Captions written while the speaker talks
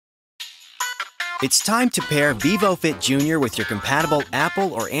It's time to pair vivofit Junior with your compatible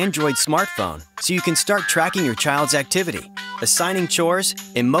Apple or Android smartphone so you can start tracking your child's activity, assigning chores,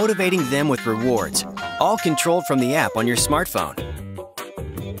 and motivating them with rewards, all controlled from the app on your smartphone.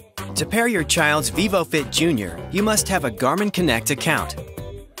 To pair your child's vivofit Junior, you must have a Garmin Connect account.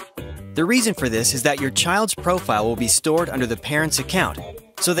 The reason for this is that your child's profile will be stored under the parent's account,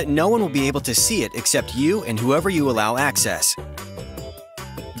 so that no one will be able to see it except you and whoever you allow access.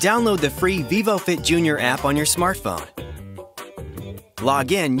 Download the free vivofit Junior app on your smartphone.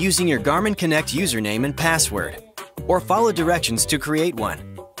 Log in using your Garmin Connect username and password, or follow directions to create one.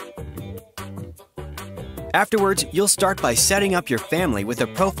 Afterwards, you'll start by setting up your family with a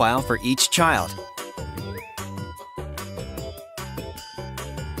profile for each child.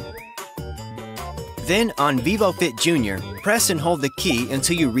 Then, on vivofit Junior, press and hold the key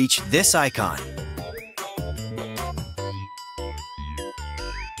until you reach this icon.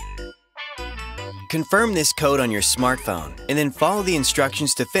 Confirm this code on your smartphone, and then follow the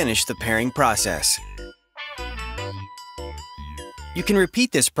instructions to finish the pairing process. You can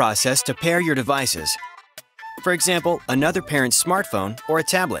repeat this process to pair your devices. For example, another parent's smartphone or a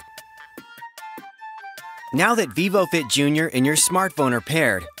tablet. Now that vivofit Junior and your smartphone are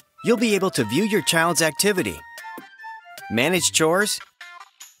paired, you'll be able to view your child's activity, manage chores,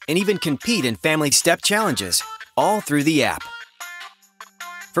 and even compete in family step challenges, all through the app.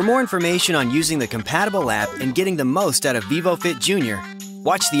 For more information on using the compatible app and getting the most out of vivofit Junior,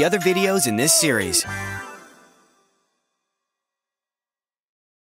 watch the other videos in this series.